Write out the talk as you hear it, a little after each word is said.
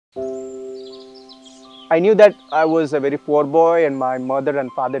I knew that I was a very poor boy and my mother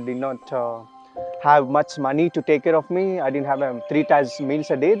and father did not have much money to take care of me. I didn't have 3 times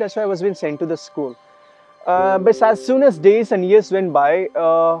meals a day. That's why I was being sent to the school. But as soon as days and years went by,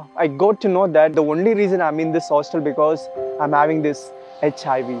 I got to know that the only reason I'm in this hostel because I'm having this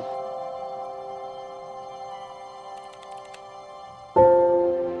HIV.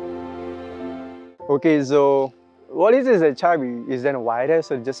 Okay, so what is this HIV? Is it a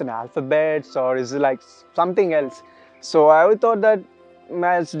virus or just an alphabet or is it like something else? So I thought that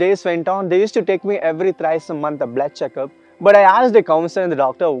as days went on, they used to take me every thrice a month a blood checkup. But I asked the counselor and the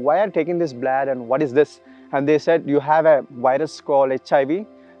doctor, why are you taking this blood and what is this? And they said, you have a virus called HIV.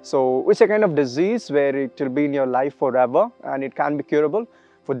 So it's a kind of disease where it will be in your life forever and it can be curable.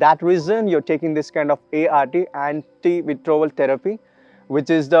 For that reason, you're taking this kind of ART, antiretroviral therapy, which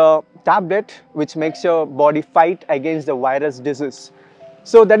is the tablet which makes your body fight against the virus disease.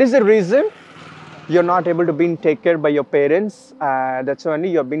 So that is the reason you're not able to be taken care by your parents. That's only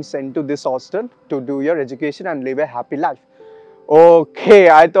you're being sent to this hostel to do your education and live a happy life. Okay,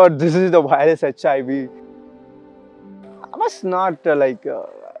 I thought this is the virus HIV. I was not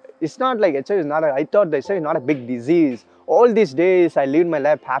it's not like HIV is not I thought HIV is not a big disease. All these days I lived my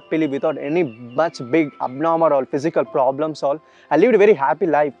life happily without any much big abnormal or physical problems. I lived a very happy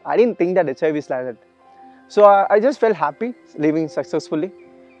life. I didn't think that HIV is like that. So I just felt happy living successfully.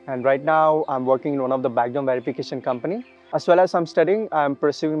 And right now I'm working in one of the background verification company. As well as I'm studying, I'm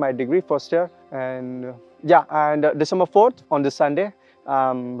pursuing my degree first year. And yeah, and December 4th on this Sunday,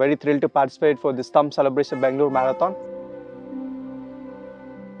 I'm very thrilled to participate for this Thumb Celebration Bengaluru Marathon.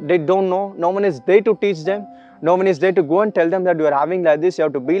 They don't know, no one is there to teach them. No one is there to go and tell them that you are having like this, you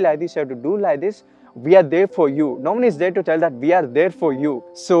have to be like this, you have to do like this. We are there for you. No one is there to tell that we are there for you.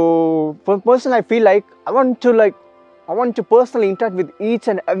 So for personally, I feel like I want to personally interact with each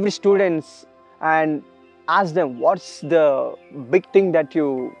and every students and ask them what's the big thing that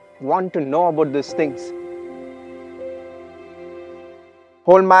you want to know about these things.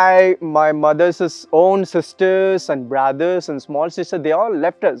 All my mother's own sisters and brothers and small sisters, they all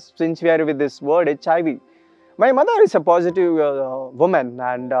left us since we are with this word HIV. My mother is a positive woman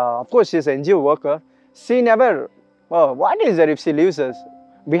and of course she's an NGO worker. She never, what is there if she leaves us?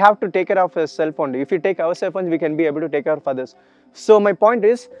 We have to take care of herself only. If we take ourselves only, we can be able to take care of others. So my point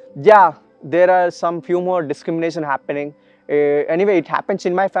is, yeah, there are some few more discrimination happening. Anyway, it happens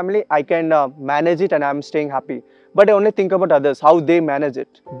in my family. I can manage it and I'm staying happy. But I only think about others, how they manage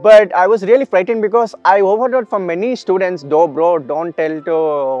it. But I was really frightened because I overheard from many students, though bro, don't tell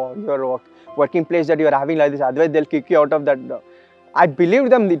to your working place that you are having like this, otherwise they'll kick you out of that. I believe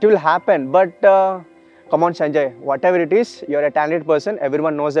them it will happen, but come on Sanjay, whatever it is, you're a talented person,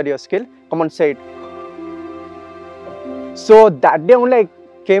 everyone knows that you're skilled, come on say it. So that day only I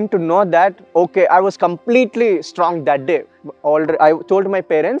came to know that, okay, I was completely strong that day. Already, I told my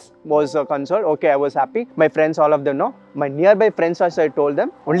parents, was concerned, okay, I was happy. My friends, all of them know. My nearby friends also I told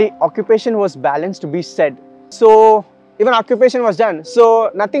them, only occupation was balanced to be said. So even occupation was done,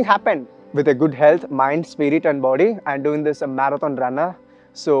 so nothing happened. With a good health, mind, spirit and body, and doing this a marathon runner.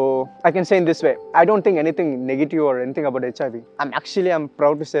 So I can say in this way, I don't think anything negative or anything about HIV. I'm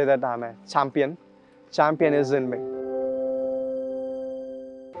proud to say that I'm a champion. Champion is in me.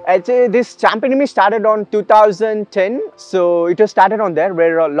 Actually, this championing started on 2010. So it was started on there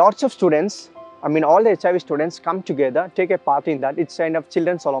where lots of students, all the HIV students come together, take a part in that. It's kind of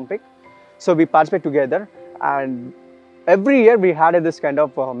children's Olympic. So we participate together and every year we had this kind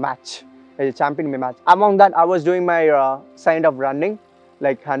of match, a championing match. Among that, I was doing my kind of running,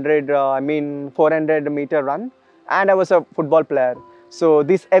 like 400 meter run. And I was a football player. So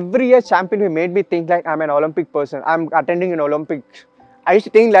this every year champion made me think like I'm an Olympic person. I'm attending an Olympic. I used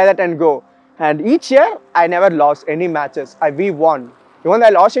to think like that and go. And each year, I never lost any matches. We won. Even though I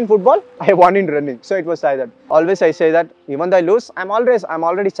lost in football, I won in running. So it was like that. Always I say that even though I lose, I'm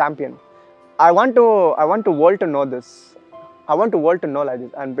already champion. I want the world to know this. I want the world to know like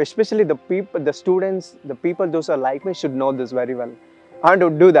this. And especially the people, the students, the people those who are like me should know this very well. I want to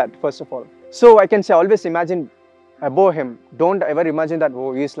do that first of all. So I can say always imagine above him. Don't ever imagine that,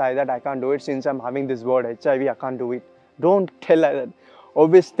 oh, he's like that, I can't do it since I'm having this word HIV, I can't do it. Don't tell like that.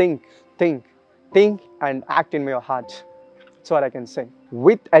 Always think and act in your heart. That's what I can say.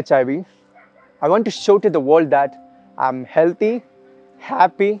 With HIV, I want to show to the world that I'm healthy,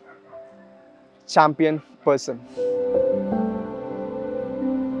 happy, champion person.